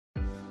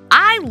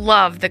I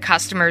love the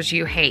customers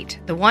you hate,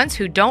 the ones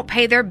who don't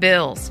pay their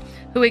bills,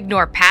 who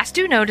ignore past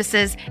due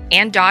notices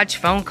and dodge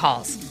phone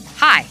calls.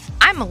 Hi,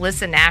 I'm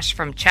Melissa Nash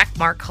from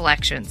Checkmark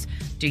Collections.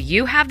 Do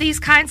you have these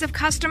kinds of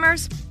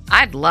customers?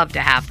 I'd love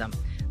to have them.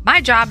 My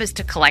job is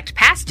to collect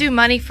past due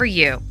money for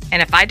you,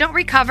 and if I don't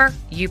recover,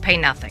 you pay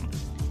nothing.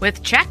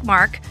 With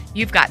Checkmark,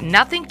 you've got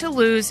nothing to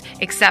lose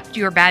except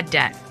your bad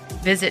debt.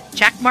 Visit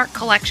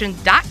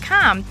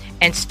checkmarkcollections.com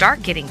and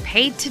start getting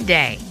paid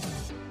today.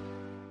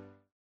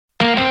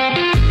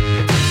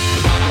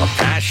 A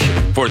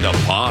passion for the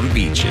Palm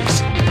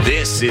Beaches.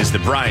 This is the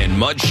Brian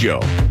Mudd Show.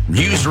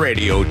 News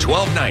Radio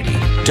 1290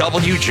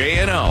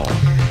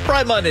 WJNO.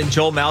 Brian Mudd and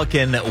Joel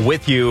Malkin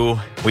with you.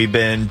 We've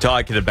been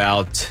talking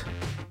about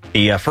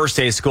the first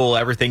day of school,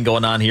 everything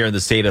going on here in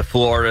the state of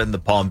Florida and the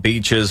Palm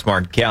Beaches,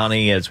 Martin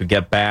County, as we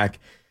get back.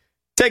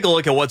 Take a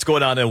look at what's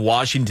going on in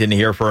Washington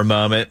here for a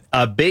moment.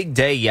 A big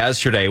day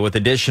yesterday with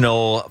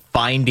additional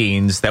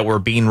findings that were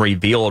being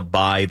revealed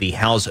by the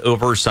House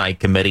Oversight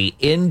Committee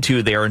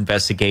into their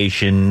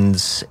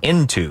investigations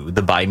into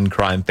the Biden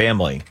crime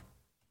family.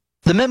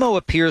 The memo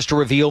appears to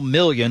reveal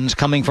millions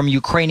coming from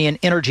Ukrainian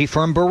energy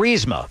firm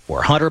Burisma,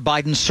 where Hunter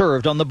Biden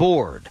served on the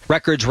board.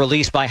 Records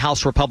released by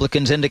House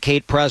Republicans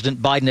indicate President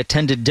Biden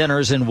attended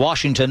dinners in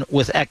Washington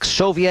with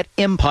ex-Soviet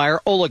Empire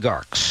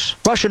oligarchs.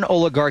 Russian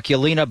oligarch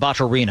Yelena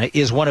Baturina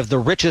is one of the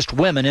richest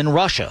women in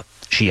Russia.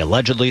 She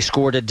allegedly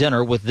scored a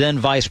dinner with then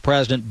Vice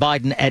President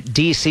Biden at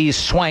D.C.'s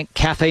swank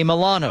Cafe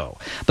Milano,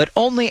 but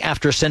only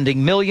after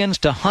sending millions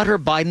to Hunter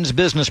Biden's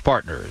business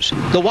partners.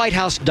 The White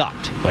House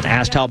ducked when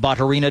asked how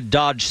Baturina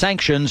dodged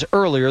sanctions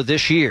earlier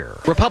this year.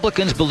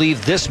 Republicans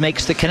believe this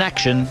makes the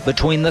connection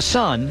between the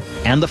son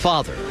and the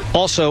father.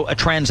 Also, a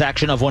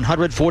transaction of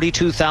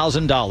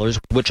 $142,000,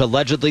 which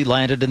allegedly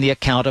landed in the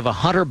account of a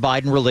Hunter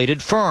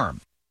Biden-related firm.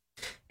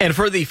 And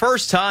for the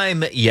first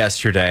time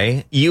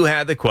yesterday, you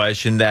had the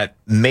question that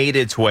made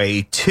its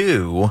way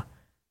to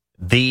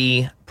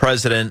the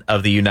President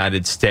of the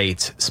United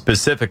States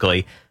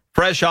specifically.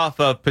 Fresh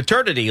off of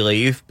paternity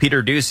leave,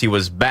 Peter Doocy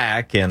was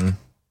back, and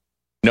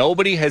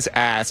nobody has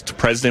asked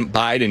President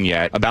Biden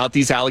yet about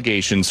these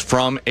allegations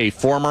from a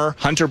former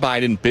Hunter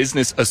Biden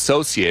business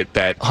associate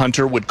that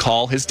Hunter would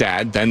call his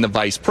dad, then the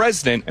vice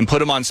president, and put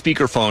him on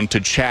speakerphone to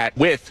chat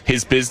with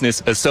his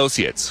business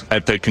associates.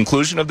 At the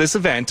conclusion of this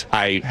event,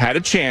 I had a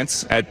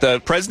chance, at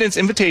the president's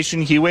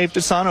invitation, he waved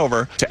his son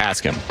over to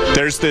ask him.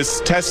 There's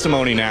this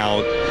testimony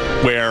now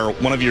where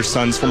one of your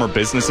son's former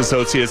business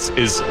associates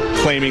is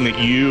claiming that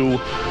you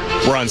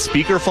were on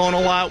speakerphone a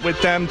lot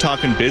with them,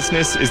 talking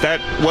business. Is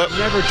that what?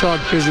 Never talk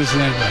business in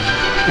anybody.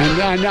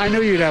 And I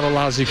knew you'd have a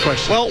lousy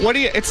question. Well,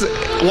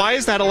 why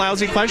is that a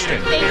lousy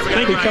question?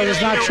 Because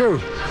it's not true.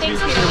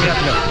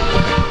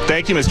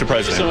 Thank you, Mr.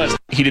 President.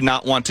 He did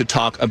not want to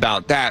talk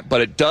about that,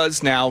 but it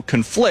does now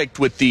conflict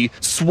with the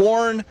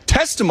sworn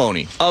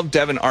testimony of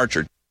Devin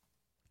Archer.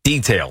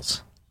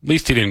 Details. At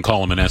least he didn't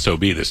call him an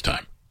SOB this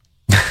time.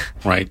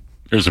 Right?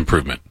 There's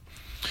improvement.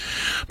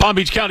 Palm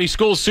Beach County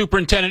School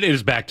Superintendent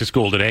is back to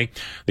school today.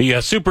 The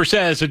super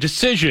says a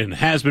decision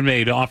has been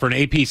made to offer an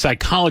AP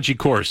psychology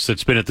course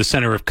that's been at the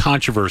center of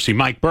controversy.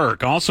 Mike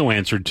Burke also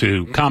answered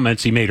to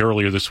comments he made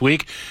earlier this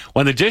week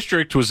when the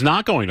district was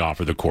not going to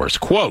offer the course.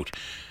 Quote,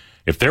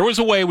 if there was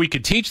a way we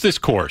could teach this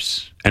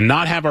course and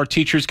not have our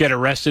teachers get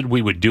arrested,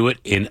 we would do it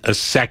in a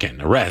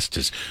second. Arrest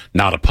is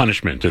not a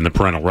punishment in the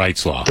parental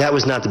rights law. That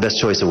was not the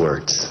best choice of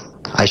words.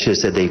 I should have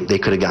said they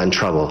could have gotten in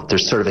trouble. Their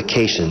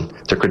certification,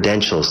 their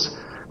credentials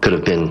could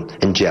have been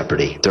in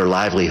jeopardy. Their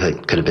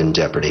livelihood could have been in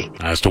jeopardy.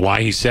 As to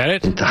why he said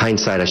it? In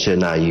hindsight, I should have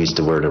not used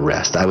the word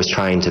arrest. I was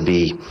trying to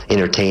be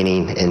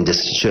entertaining and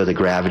just show the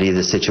gravity of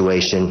the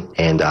situation,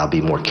 and I'll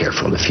be more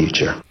careful in the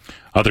future.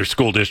 Other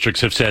school districts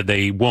have said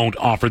they won't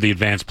offer the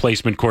advanced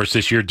placement course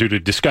this year due to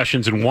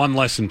discussions in one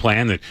lesson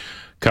plan that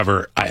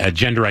cover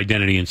gender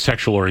identity and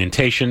sexual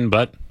orientation,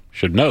 but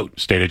should note,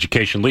 state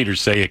education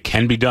leaders say it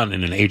can be done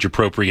in an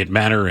age-appropriate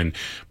manner. And,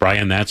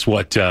 Brian, that's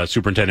what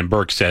Superintendent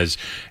Burke says.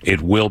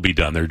 It will be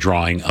done. They're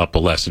drawing up a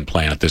lesson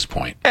plan at this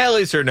point. At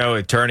least there are no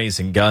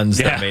attorneys and guns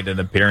that made an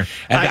appearance.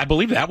 And I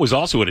believe that was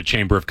also at a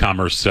Chamber of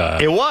Commerce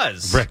it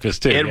was.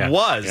 breakfast, too. It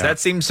was. Yeah. That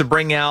seems to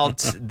bring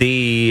out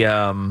the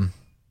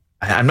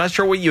I'm not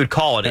sure what you would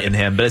call it in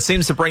him, but it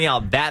seems to bring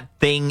out that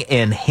thing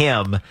in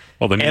him.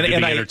 Well, the need to be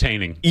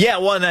entertaining. Yeah,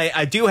 well, and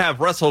I do have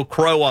Russell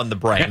Crowe on the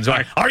brain.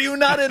 So are you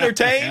not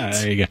entertained?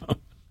 There you go.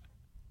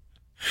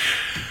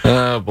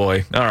 Oh,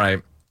 boy. All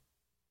right.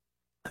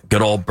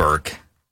 Good old Burke.